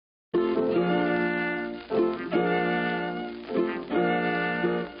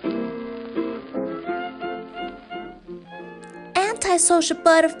Antisocial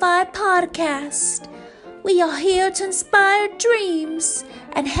Butterfly Podcast. We are here to inspire dreams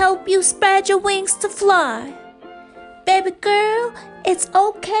and help you spread your wings to fly. Baby girl, it's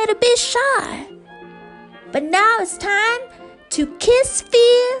okay to be shy. But now it's time to kiss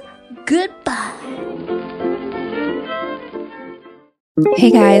fear goodbye.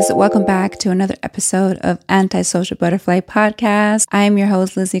 Hey guys, welcome back to another episode of Antisocial Butterfly Podcast. I am your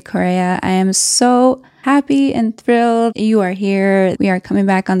host, Lizzie Correa. I am so happy and thrilled you are here. We are coming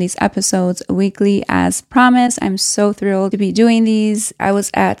back on these episodes weekly as promised. I'm so thrilled to be doing these. I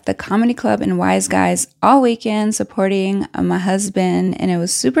was at the comedy club in Wise Guys all weekend supporting my husband, and it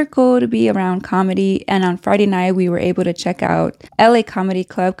was super cool to be around comedy. And on Friday night, we were able to check out LA Comedy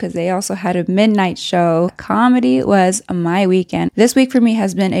Club because they also had a midnight show. Comedy was my weekend. This week for me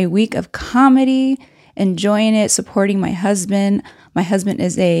has been a week of comedy, enjoying it, supporting my husband. My husband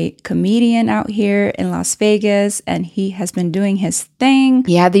is a comedian out here in Las Vegas, and he has been doing his thing.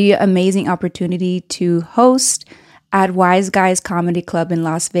 He had the amazing opportunity to host at Wise Guys Comedy Club in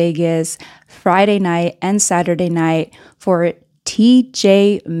Las Vegas Friday night and Saturday night for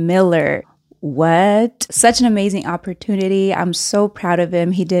TJ Miller. What? Such an amazing opportunity. I'm so proud of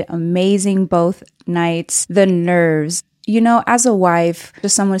him. He did amazing both nights. The nerves. You know, as a wife,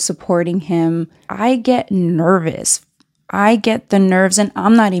 just someone supporting him, I get nervous. I get the nerves and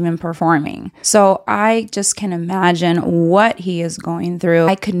I'm not even performing. So I just can imagine what he is going through.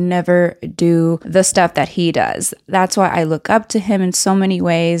 I could never do the stuff that he does. That's why I look up to him in so many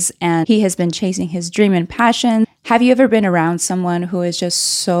ways, and he has been chasing his dream and passion. Have you ever been around someone who is just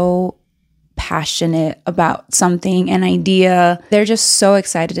so passionate about something, an idea? They're just so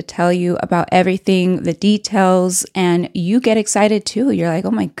excited to tell you about everything, the details, and you get excited too. You're like,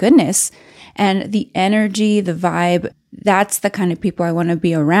 oh my goodness. And the energy, the vibe, that's the kind of people I want to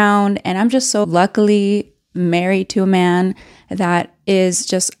be around. And I'm just so luckily married to a man that is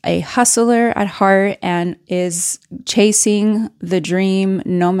just a hustler at heart and is chasing the dream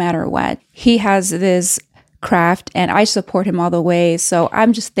no matter what. He has this craft and I support him all the way. So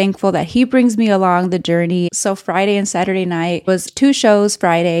I'm just thankful that he brings me along the journey. So Friday and Saturday night was 2 shows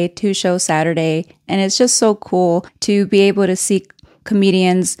Friday, 2 shows Saturday. And it's just so cool to be able to see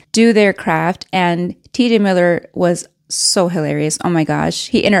comedians do their craft. And TJ Miller was so hilarious. Oh my gosh.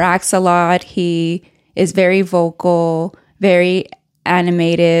 He interacts a lot. He is very vocal, very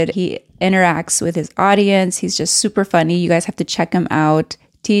animated. He interacts with his audience. He's just super funny. You guys have to check him out.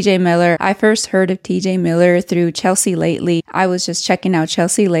 TJ Miller. I first heard of TJ Miller through Chelsea Lately. I was just checking out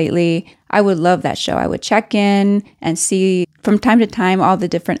Chelsea Lately. I would love that show. I would check in and see from time to time all the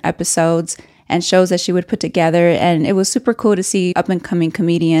different episodes and shows that she would put together. And it was super cool to see up and coming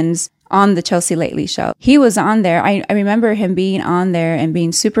comedians on the Chelsea Lately show. He was on there. I remember him being on there and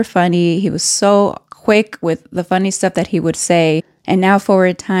being super funny. He was so quick with the funny stuff that he would say. And now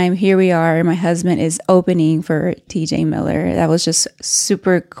forward time, here we are. My husband is opening for TJ Miller. That was just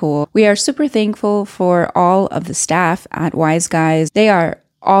super cool. We are super thankful for all of the staff at Wise Guys. They are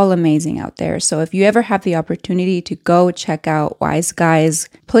all amazing out there. So if you ever have the opportunity to go check out Wise Guys,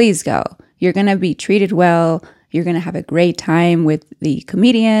 please go. You're going to be treated well. You're going to have a great time with the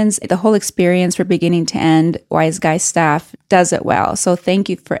comedians. The whole experience from beginning to end, Wise Guys staff does it well. So thank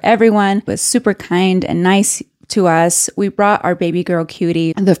you for everyone. It was super kind and nice to us. We brought our baby girl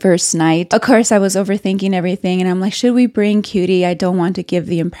Cutie the first night. Of course, I was overthinking everything and I'm like, should we bring Cutie? I don't want to give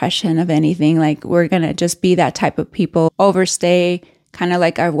the impression of anything. Like we're going to just be that type of people, overstay, kind of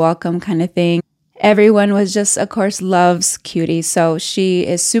like our welcome kind of thing. Everyone was just, of course, loves Cutie. So she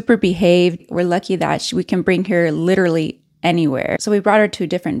is super behaved. We're lucky that we can bring her literally anywhere. So we brought her to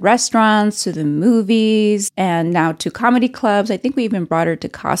different restaurants, to the movies, and now to comedy clubs. I think we even brought her to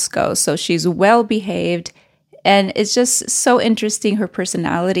Costco. So she's well behaved. And it's just so interesting, her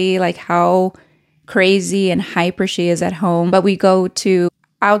personality, like how crazy and hyper she is at home. But we go to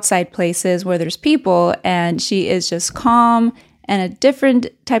outside places where there's people and she is just calm and a different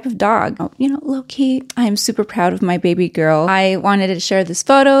type of dog. You know, low key, I'm super proud of my baby girl. I wanted to share this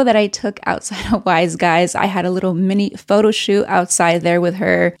photo that I took outside of Wise Guys. I had a little mini photo shoot outside there with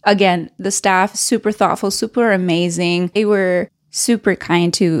her. Again, the staff, super thoughtful, super amazing. They were super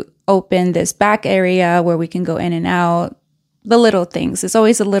kind to open this back area where we can go in and out. The little things. It's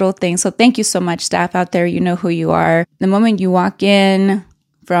always a little thing. So thank you so much, staff out there. You know who you are. The moment you walk in,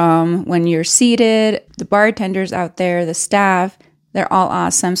 from when you're seated, the bartenders out there, the staff, they're all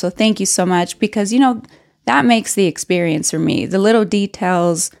awesome. So thank you so much because, you know, that makes the experience for me. The little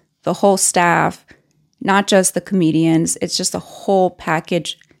details, the whole staff, not just the comedians. It's just a whole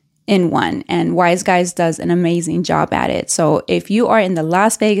package in one. And Wise Guys does an amazing job at it. So if you are in the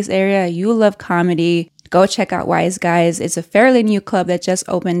Las Vegas area, you love comedy, Go check out Wise Guys. It's a fairly new club that just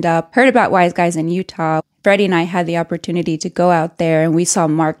opened up. Heard about Wise Guys in Utah. Freddie and I had the opportunity to go out there and we saw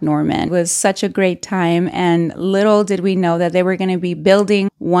Mark Norman. It was such a great time, and little did we know that they were going to be building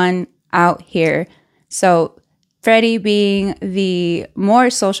one out here. So Freddie, being the more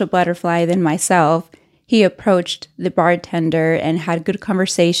social butterfly than myself, he approached the bartender and had a good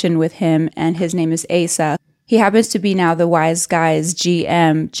conversation with him, and his name is Asa. He happens to be now the Wise Guys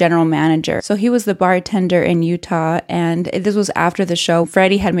GM, general manager. So he was the bartender in Utah, and this was after the show.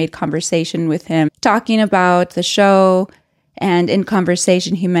 Freddie had made conversation with him, talking about the show, and in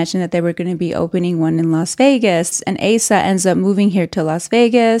conversation, he mentioned that they were going to be opening one in Las Vegas, and Asa ends up moving here to Las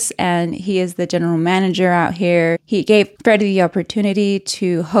Vegas, and he is the general manager out here. He gave Freddie the opportunity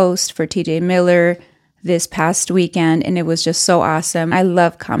to host for TJ Miller this past weekend, and it was just so awesome. I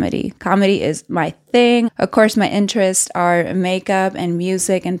love comedy. Comedy is my thing. Of course, my interests are makeup and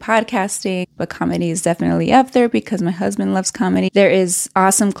music and podcasting, but comedy is definitely up there because my husband loves comedy. There is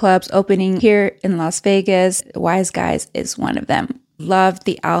awesome clubs opening here in Las Vegas. Wise Guys is one of them. Loved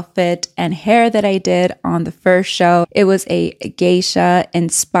the outfit and hair that I did on the first show. It was a geisha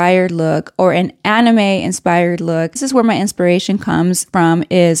inspired look, or an anime inspired look. This is where my inspiration comes from,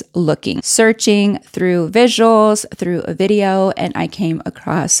 is looking, searching through visuals, through a video, and I came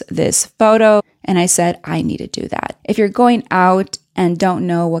across this photo and I said, I need to do that. If you're going out and don't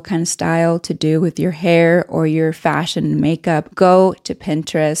know what kind of style to do with your hair or your fashion and makeup, go to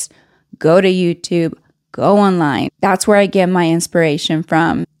Pinterest, go to YouTube, go online. That's where I get my inspiration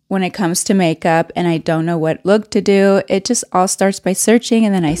from. When it comes to makeup and I don't know what look to do, it just all starts by searching,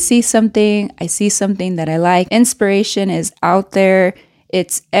 and then I see something that I like. Inspiration is out there.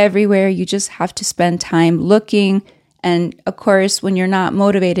 It's everywhere. You just have to spend time looking. And of course, when you're not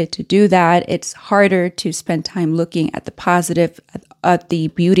motivated to do that, it's harder to spend time looking at the positive, at the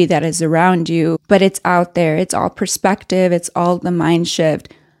beauty that is around you. But it's out there. It's all perspective. It's all the mind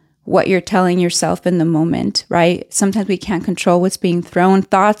shift. What you're telling yourself in the moment, right? Sometimes we can't control what's being thrown,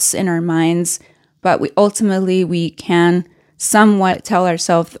 thoughts in our minds, but we can somewhat tell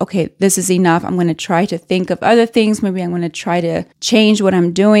ourselves, okay, this is enough. I'm going to try to think of other things. Maybe I'm going to try to change what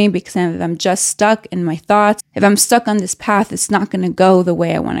I'm doing, because if I'm just stuck in my thoughts, if I'm stuck on this path, it's not going to go the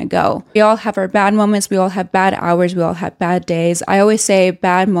way I want to go. We all have our bad moments. We all have bad hours. We all have bad days. I always say a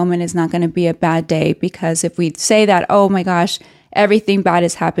bad moment is not going to be a bad day, because if we say that, oh my gosh, everything bad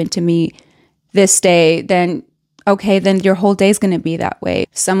has happened to me this day, then okay, then your whole day is going to be that way.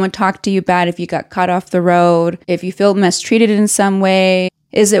 If someone talked to you bad, if you got cut off the road, if you feel mistreated in some way,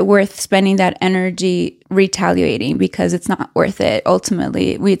 is it worth spending that energy retaliating? Because it's not worth it.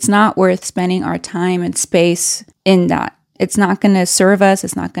 Ultimately, it's not worth spending our time and space in that. It's not going to serve us.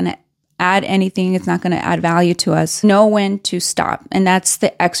 It's not going to add anything. It's not going to add value to us. Know when to stop. And that's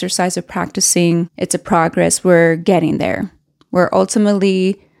the exercise of practicing. It's a progress. We're getting there. We're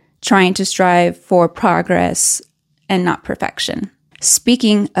ultimately trying to strive for progress and not perfection.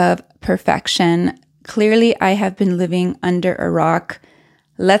 Speaking of perfection, clearly I have been living under a rock.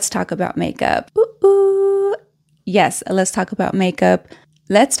 Let's talk about makeup. Ooh. Yes, let's talk about makeup.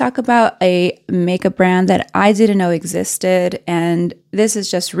 Let's talk about a makeup brand that I didn't know existed. And this is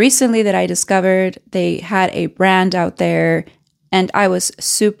just recently that I discovered they had a brand out there, and I was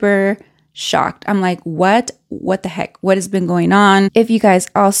super shocked. I'm like, what the heck? What has been going on? If you guys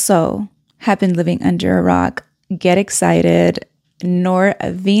also have been living under a rock, get excited.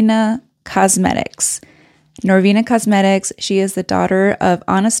 Norvina Cosmetics. Norvina Cosmetics, she is the daughter of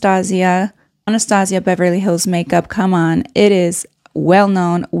Anastasia Beverly Hills Makeup. Come on. It is well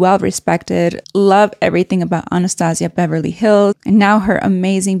known, well respected. Love everything about Anastasia Beverly Hills. And now her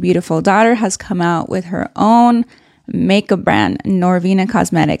amazing, beautiful daughter has come out with her own makeup brand, Norvina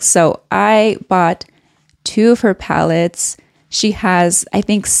Cosmetics. So I bought 2 of her palettes. She has, I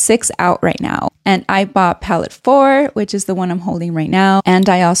think, 6 out right now. And I bought palette 4, which is the one I'm holding right now. And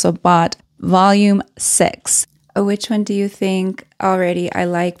I also bought volume 6. Which one do you think already I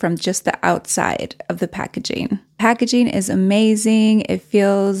like from just the outside of the packaging? Packaging is amazing. It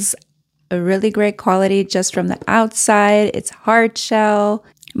feels a really great quality just from the outside. It's hard shell.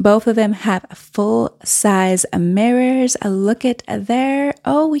 Both of them have full-size mirrors. Look at there.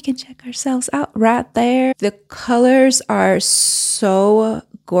 Oh, we can check ourselves out right there. The colors are so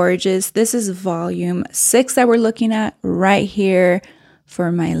gorgeous. This is volume 6 that we're looking at right here.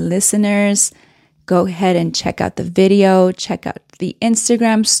 For my listeners, go ahead and check out the video. Check out the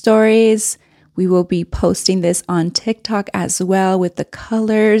Instagram stories. We will be posting this on TikTok as well with the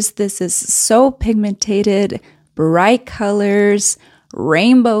colors. This is so pigmented, bright colors,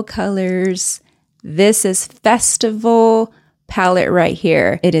 rainbow colors. This is festival palette right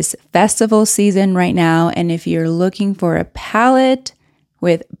here. It is festival season right now, and if you're looking for a palette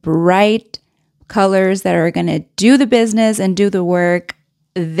with bright colors that are going to do the business and do the work,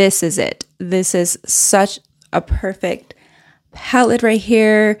 this is it. This is such a perfect palette right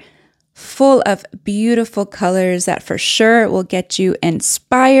here, full of beautiful colors that for sure will get you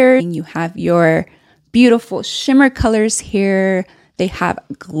inspired. You have your beautiful shimmer colors here. They have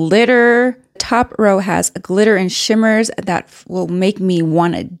glitter. Top row has glitter and shimmers that will make me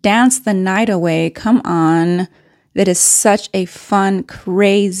want to dance the night away. Come on. That is such a fun,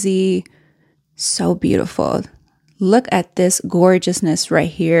 crazy, so beautiful. Look at this gorgeousness right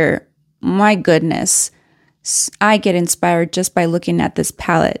here. My goodness. I get inspired just by looking at this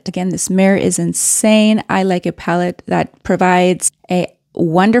palette. Again, this mirror is insane. I like a palette that provides a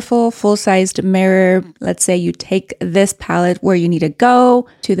wonderful full-sized mirror. Let's say you take this palette where you need to go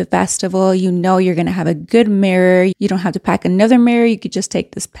to the festival. You know you're going to have a good mirror. You don't have to pack another mirror. You could just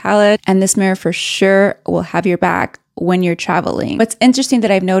take this palette, and this mirror for sure will have your back when you're traveling. What's interesting that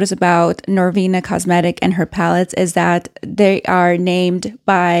I've noticed about Norvina Cosmetic and her palettes is that they are named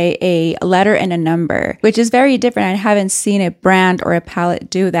by a letter and a number, which is very different. I haven't seen a brand or a palette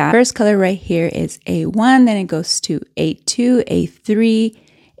do that. First color right here is A1, then it goes to A2, A3,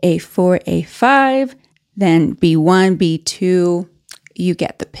 A4, A5, then B1, B2. You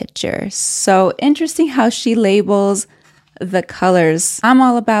get the picture. So interesting how she labels the colors. I'm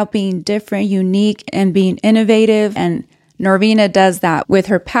all about being different, unique, and being innovative. And Norvina does that with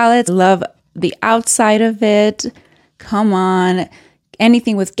her palettes. Love the outside of it. Come on.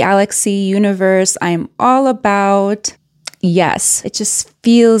 Anything with galaxy, universe, I'm all about. Yes, it just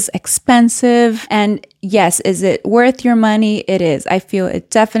feels expensive. And yes, is it worth your money? It is. I feel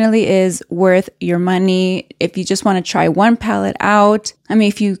it definitely is worth your money. If you just want to try one palette out, I mean,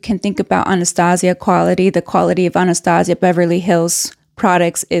 if you can think about Anastasia quality, the quality of Anastasia Beverly Hills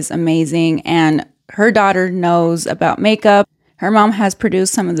products is amazing. And her daughter knows about makeup. Her mom has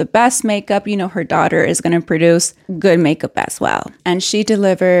produced some of the best makeup. You know, her daughter is going to produce good makeup as well. And she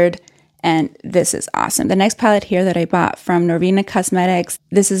delivered. And this is awesome. The next palette here that I bought from Norvina Cosmetics,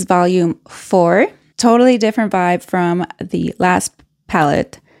 this is volume 4. Totally different vibe from the last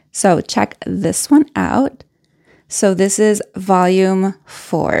palette. So check this one out. So this is volume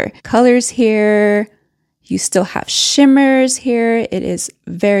 4. Colors here. You still have shimmers here. It is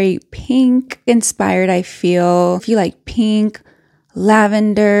very pink inspired, I feel. If you like pink,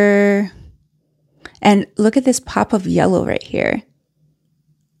 lavender. And look at this pop of yellow right here.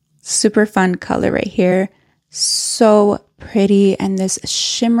 Super fun color right here. So pretty. And this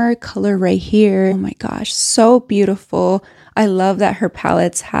shimmer color right here. Oh my gosh, so beautiful. I love that her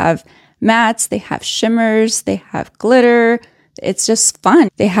palettes have mattes, they have shimmers, they have glitter. It's just fun.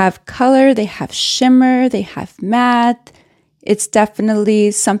 They have color, they have shimmer, they have matte. It's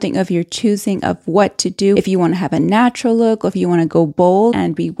definitely something of your choosing of what to do. If you want to have a natural look, or if you want to go bold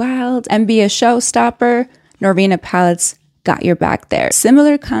and be wild and be a showstopper, Norvina palettes got your back there.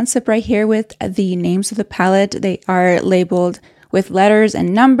 Similar concept right here with the names of the palette. They are labeled with letters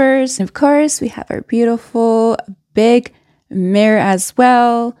and numbers. And of course, we have our beautiful big mirror as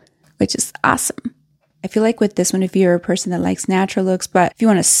well, which is awesome. I feel like with this one, if you're a person that likes natural looks, but if you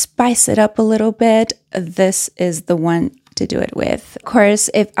want to spice it up a little bit, this is the one to do it with. Of course,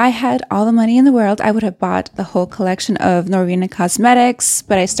 if I had all the money in the world, I would have bought the whole collection of Norvina Cosmetics,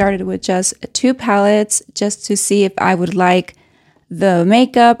 but I started with just 2 palettes just to see if I would like the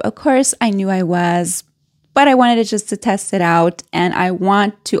makeup. Of course, I knew I was, but I wanted just to test it out, and I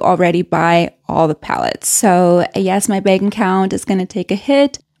want to already buy all the palettes. So yes, my bank account is going to take a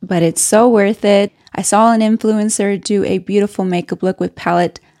hit, but it's so worth it. I saw an influencer do a beautiful makeup look with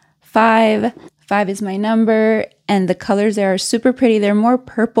palette 5. 5 is my number, and the colors there are super pretty. They're more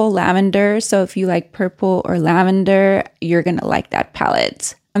purple lavender. So if you like purple or lavender, you're going to like that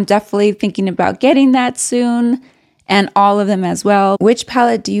palette. I'm definitely thinking about getting that soon, and all of them as well. Which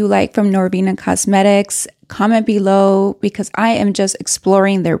palette do you like from Norvina Cosmetics? Comment below, because I am just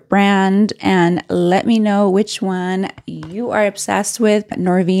exploring their brand, and let me know which one you are obsessed with.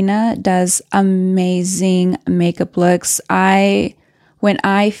 Norvina does amazing makeup looks. When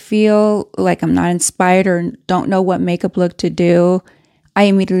I feel like I'm not inspired or don't know what makeup look to do, I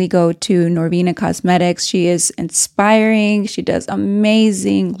immediately go to Norvina Cosmetics. She is inspiring. She does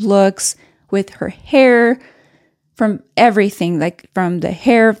amazing looks with her hair, from everything, like from the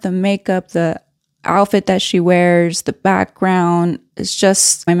hair, the makeup, the outfit that she wears, the background. It's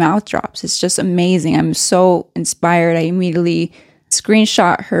just, my mouth drops. It's just amazing. I'm so inspired. I immediately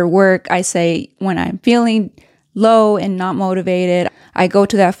screenshot her work. I say, when I'm feeling low and not motivated, I go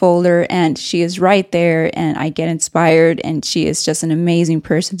to that folder and she is right there and I get inspired, and she is just an amazing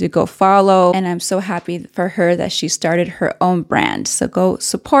person to go follow. And I'm so happy for her that she started her own brand. So go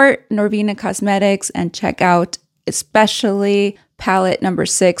support Norvina Cosmetics and check out especially palette number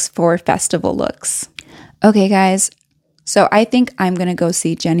 6 for festival looks. Okay, guys. So I think I'm going to go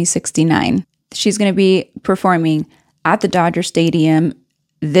see Jenny 69. She's going to be performing at the Dodger Stadium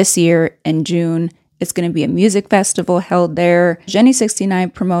this year in June. It's going to be a music festival held there. Jenny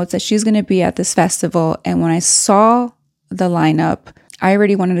 69 promotes that she's going to be at this festival. And when I saw the lineup, I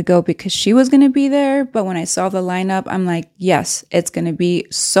already wanted to go because she was going to be there. But when I saw the lineup, I'm like, yes, it's going to be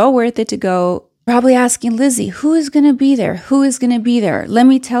so worth it to go. Probably asking Lizzie, who is going to be there? Who is going to be there? Let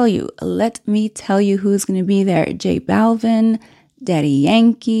me tell you who's going to be there. J Balvin, Daddy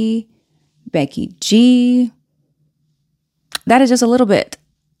Yankee, Becky G. That is just a little bit.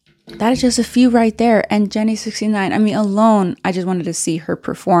 That is just a few right there. And Jenny 69, I mean, alone, I just wanted to see her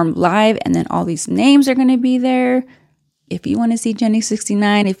perform live. And then all these names are going to be there. If you want to see Jenny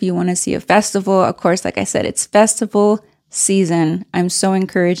 69, if you want to see a festival, of course, like I said, it's festival season. I'm so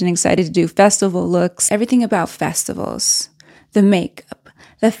encouraged and excited to do festival looks. Everything about festivals, the makeup,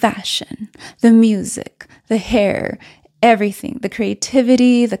 the fashion, the music, the hair, everything, the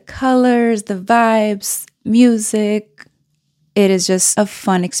creativity, the colors, the vibes, music. It is just a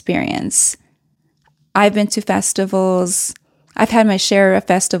fun experience. I've been to festivals. I've had my share of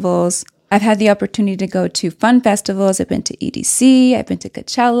festivals. I've had the opportunity to go to fun festivals. I've been to EDC. I've been to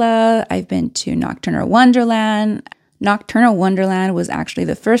Coachella. I've been to Nocturnal Wonderland. Nocturnal Wonderland was actually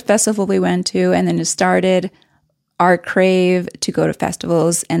the first festival we went to, and then it started our crave to go to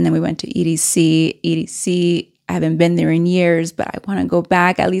festivals, and then we went to EDC. EDC, I haven't been there in years, but I want to go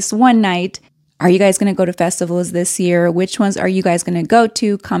back at least one night. Are you guys going to go to festivals this year? Which ones are you guys going to go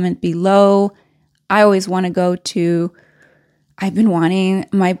to? Comment below. I always want to go to,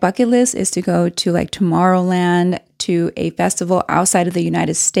 my bucket list is to go to like Tomorrowland, to a festival outside of the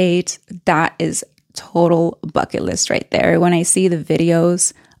United States. That is total bucket list right there. When I see the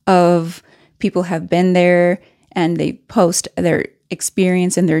videos of people have been there and they post their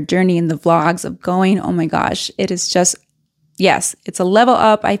experience and their journey in the vlogs of going, oh my gosh, it is just, yes, it's a level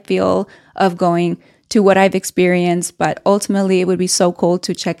up, I feel, of going to what I've experienced. But ultimately, it would be so cool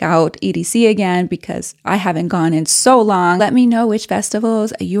to check out EDC again because I haven't gone in so long. Let me know which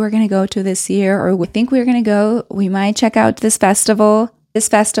festivals you are going to go to this year, or we think we're going to go. We might check out this festival. This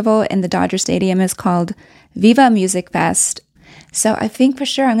festival in the Dodger Stadium is called Viva Music Fest. So I think for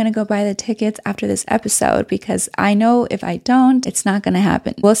sure I'm going to go buy the tickets after this episode because I know if I don't, it's not going to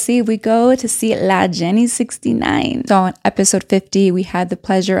happen. We'll see if we go to see La Jenny 69. So on episode 50, we had the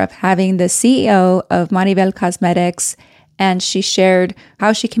pleasure of having the CEO of Maribel Cosmetics, and she shared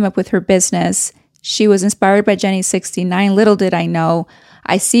how she came up with her business. She was inspired by Jenny 69. Little did I know.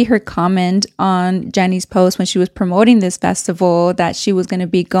 I see her comment on Jenny's post when she was promoting this festival that she was going to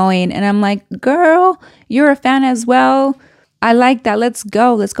be going. And I'm like, girl, you're a fan as well. I like that. Let's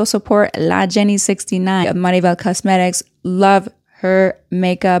go. Let's go support La Jenny 69 of Maribel Cosmetics. Love her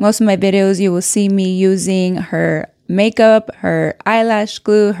makeup. Most of my videos, you will see me using her makeup, her eyelash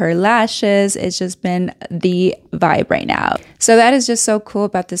glue, her lashes. It's just been the vibe right now. So that is just so cool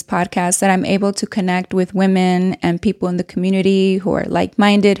about this podcast, that I'm able to connect with women and people in the community who are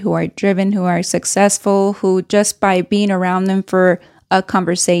like-minded, who are driven, who are successful, who just by being around them for a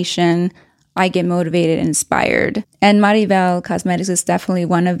conversation, I get motivated and inspired. And Maribel Cosmetics is definitely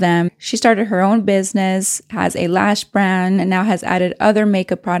one of them. She started her own business, has a lash brand, and now has added other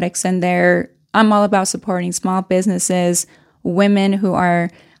makeup products in there. I'm all about supporting small businesses, women who are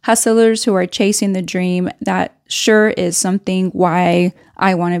hustlers, who are chasing the dream. That sure is something why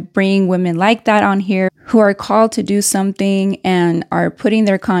I want to bring women like that on here, who are called to do something and are putting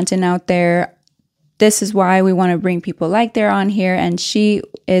their content out there. This is why we want to bring people like that on here. And she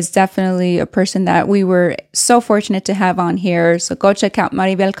is definitely a person that we were so fortunate to have on here. So go check out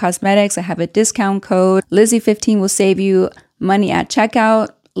Maribel Cosmetics. I have a discount code. Lizzie15 will save you money at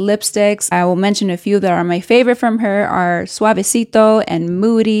checkout. Lipsticks, I will mention a few that are my favorite from her are Suavecito and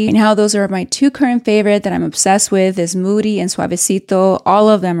Moody. And how those are my two current favorite that I'm obsessed with is Moody and Suavecito. All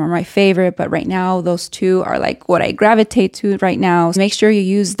of them are my favorite, but right now those two are like what I gravitate to right now. So make sure you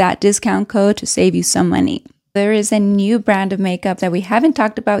use that discount code to save you some money. There is a new brand of makeup that we haven't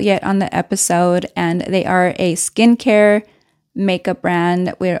talked about yet on the episode, and they are a skincare makeup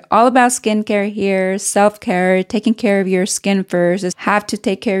brand. We're all about skincare here, self-care, taking care of your skin first. You have to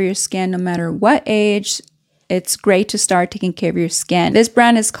take care of your skin no matter what age. It's great to start taking care of your skin. This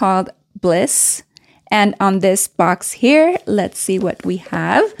brand is called Bliss, And on this box here, let's see what we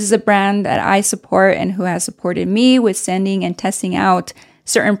have. This is a brand that I support and who has supported me with sending and testing out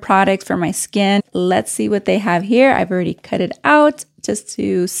certain products for my skin. Let's see what they have here. I've already cut it out just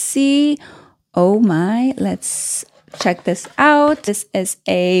to see. Oh my, let's check this out. This is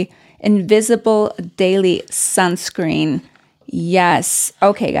a invisible daily sunscreen. Yes.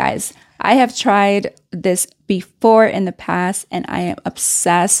 Okay, guys. I have tried this before in the past and I am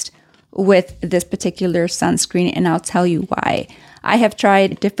obsessed with this particular sunscreen, and I'll tell you why. I have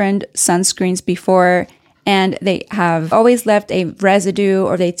tried different sunscreens before and they have always left a residue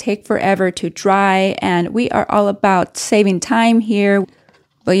or they take forever to dry, and we are all about saving time here,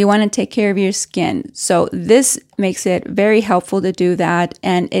 but you want to take care of your skin. So this makes it very helpful to do that,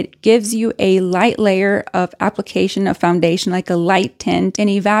 and it gives you a light layer of application of foundation, like a light tint, and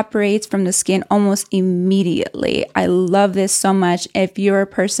evaporates from the skin almost immediately. I love this so much. If you're a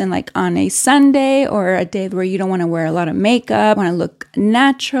person like on a Sunday or a day where you don't want to wear a lot of makeup, want to look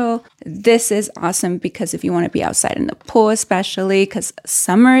natural, this is awesome, because if you want to be outside in the pool, especially because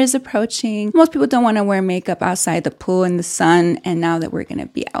summer is approaching, most people don't want to wear makeup outside the pool in the sun, and now that we're going to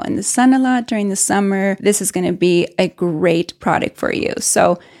be out in the sun a lot during the summer, this is going to be a great product for you.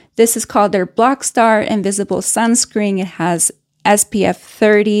 So this is called their Blockstar Invisible Sunscreen. It has SPF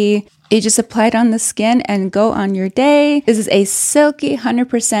 30. You just apply it on the skin and go on your day. This is a silky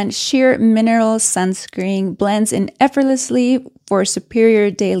 100% sheer mineral sunscreen, blends in effortlessly for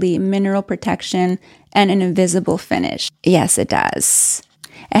superior daily mineral protection and an invisible finish. Yes, it does.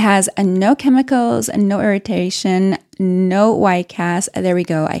 It has no chemicals, no irritation, no white cast. There we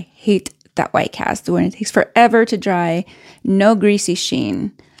go. I hate that white cast when it takes forever to dry. No greasy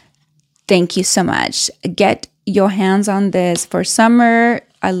sheen. Thank you so much. Get your hands on this for summer.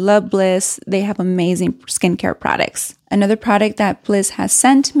 I love Bliss. They have amazing skincare products. Another product that Bliss has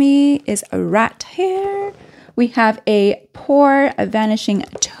sent me is a rat hair. We have a pore vanishing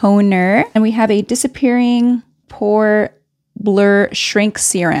toner, and we have a disappearing pore blur shrink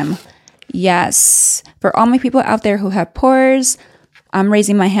serum. Yes, for all my people out there who have pores, I'm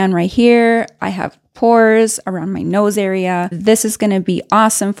raising my hand right here. I have pores around my nose area. This is going to be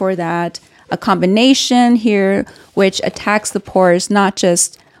awesome for that. A combination here which attacks the pores, not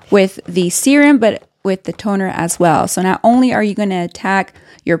just with the serum, but with the toner as well. So not only are you going to attack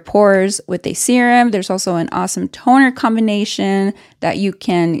your pores with a serum, there's also an awesome toner combination that you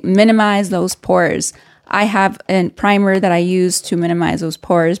can minimize those pores. I have a primer that I use to minimize those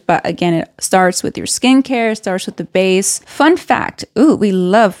pores, but again, it starts with your skincare, starts with the base. Fun fact. Ooh, we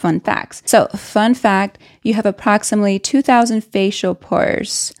love fun facts. So, fun fact, you have approximately 2,000 facial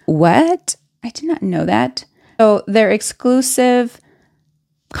pores. What? I did not know that. So, their exclusive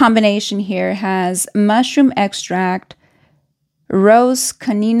combination here has mushroom extract, rose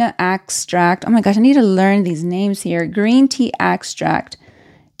canina extract. Oh my gosh, I need to learn these names here. Green tea extract,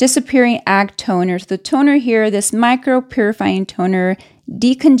 disappearing ag toner. So the toner here, this micro purifying toner,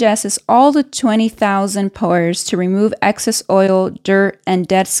 decongests all the 20,000 pores to remove excess oil, dirt, and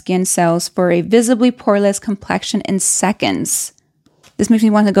dead skin cells for a visibly poreless complexion in seconds. This makes me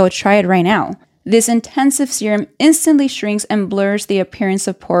want to go try it right now. This intensive serum instantly shrinks and blurs the appearance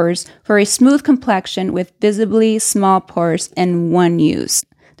of pores for a smooth complexion with visibly small pores in one use.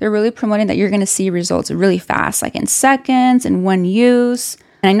 They're really promoting that you're going to see results really fast, like in seconds, in one use.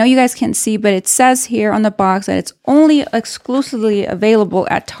 And I know you guys can't see, but it says here on the box that it's only exclusively available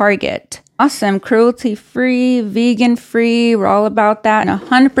at Target. Awesome. Cruelty-free, vegan-free. We're all about that. And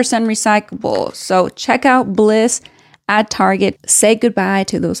 100% recyclable. So check out Bliss at Target. Say goodbye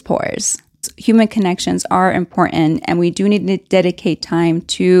to those pores. Human connections are important, and we do need to dedicate time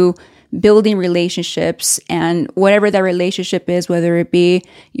to building relationships, and whatever that relationship is, whether it be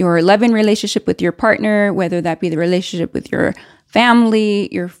your loving relationship with your partner, whether that be the relationship with your family,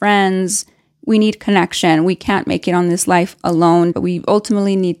 your friends, we need connection. We can't make it on this life alone, but we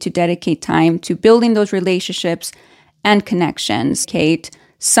ultimately need to dedicate time to building those relationships and connections. Kate,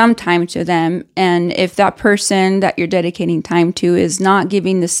 some time to them. And if that person that you're dedicating time to is not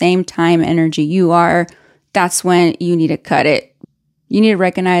giving the same time energy you are, that's when you need to cut it. You need to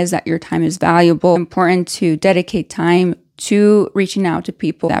recognize that your time is valuable. It's important to dedicate time to reaching out to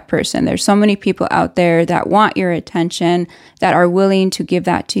people, that person. There's so many people out there that want your attention, that are willing to give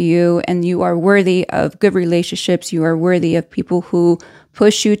that to you, and you are worthy of good relationships. You are worthy of people who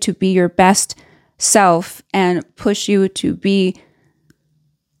push you to be your best self and push you to be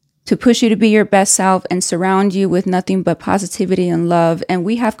your best self and surround you with nothing but positivity and love. And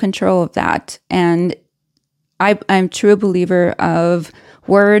we have control of that. And I'm a true believer of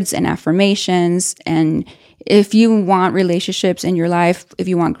words and affirmations. And If you want relationships in your life, if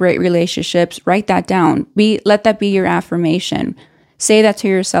you want great relationships, write that down. Let that be your affirmation. Say that to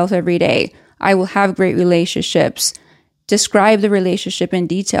yourself every day. I will have great relationships. Describe the relationship in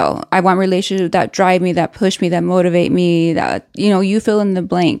detail. I want relationships that drive me, that push me, that motivate me, that, you fill in the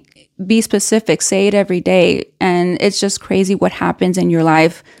blank. Be specific. Say it every day. And it's just crazy what happens in your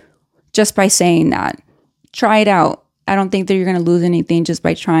life just by saying that. Try it out. I don't think that you're going to lose anything just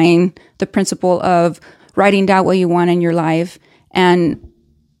by trying the principle of writing down what you want in your life and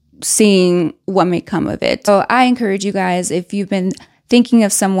seeing what may come of it. So I encourage you guys, if you've been thinking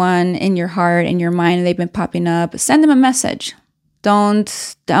of someone in your heart, in your mind, and they've been popping up, send them a message. Don't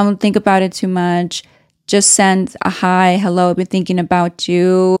think about it too much. Just send a hi, hello, I've been thinking about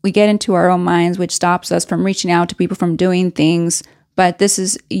you. We get into our own minds, which stops us from reaching out to people, from doing things. But this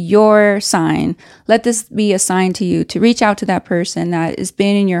is your sign. Let this be a sign to you to reach out to that person that has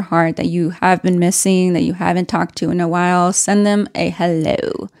been in your heart, that you have been missing, that you haven't talked to in a while. Send them a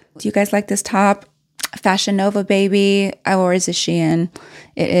hello. Do you guys like this top? Fashion Nova, baby. I wore it to Shein.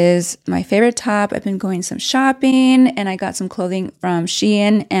 It is my favorite top. I've been going some shopping and I got some clothing from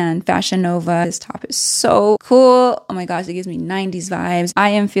Shein and Fashion Nova. This top is so cool. Oh my gosh, it gives me 90s vibes. I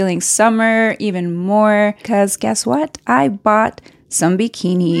am feeling summer even more because guess what? I bought some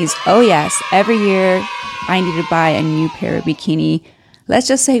bikinis. Oh yes, every year I need to buy a new pair of bikini. Let's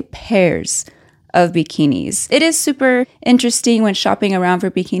just say pairs of bikinis. It is super interesting when shopping around for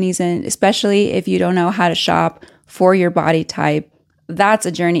bikinis, and especially if you don't know how to shop for your body type. That's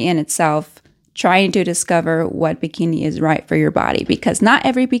a journey in itself, trying to discover what bikini is right for your body, because not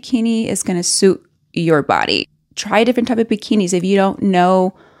every bikini is going to suit your body. Try different type of bikinis. If you don't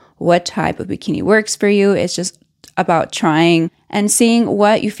know what type of bikini works for you, it's just about trying and seeing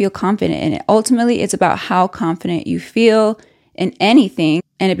what you feel confident in. Ultimately, it's about how confident you feel in anything.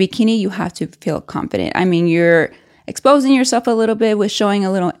 In a bikini, you have to feel confident. I mean, you're exposing yourself a little bit with showing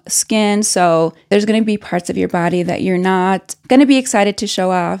a little skin. So there's going to be parts of your body that you're not going to be excited to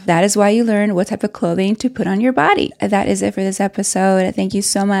show off. That is why you learn what type of clothing to put on your body. That is it for this episode. Thank you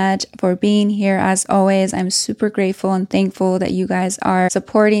so much for being here. As always, I'm super grateful and thankful that you guys are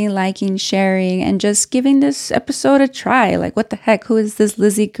supporting, liking, sharing, and just giving this episode a try. Like, what the heck? Who is this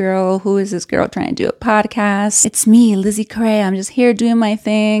Lizzie girl? Who is this girl trying to do a podcast? It's me, Lizzie Correa. I'm just here doing my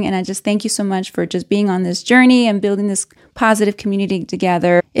thing. And I just thank you so much for just being on this journey and building this positive community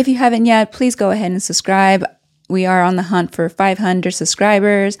together. If you haven't yet, please go ahead and subscribe. We are on the hunt for 500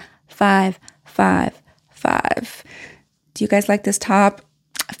 subscribers. 555. Do you guys like this top?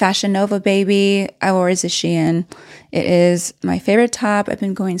 Fashion Nova, baby. I wore it to Shein. It is my favorite top. I've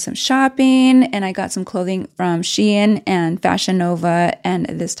been going some shopping and I got some clothing from Shein and Fashion Nova. And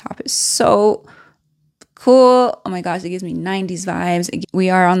this top is so cool. Oh my gosh, it gives me 90s vibes. We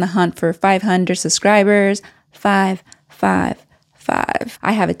are on the hunt for 500 subscribers. 555.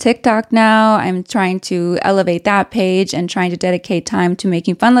 I have a TikTok now. I'm trying to elevate that page and trying to dedicate time to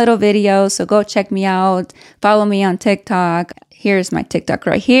making fun little videos. So go check me out. Follow me on TikTok. Here's my TikTok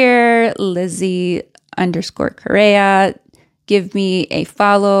right here, Lizzie_Correa. Give me a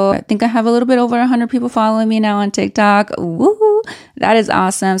follow. I think I have a little bit over 100 people following me now on TikTok. Woohoo! That is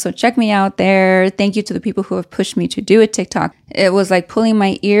awesome. So check me out there. Thank you to the people who have pushed me to do a TikTok. It was like pulling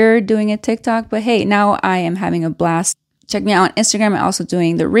my ear doing a TikTok, but hey, now I am having a blast. Check me out on Instagram. I'm also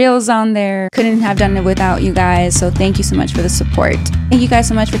doing the reels on there. Couldn't have done it without you guys. So thank you so much for the support. Thank you guys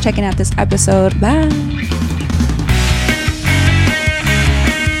so much for checking out this episode. Bye.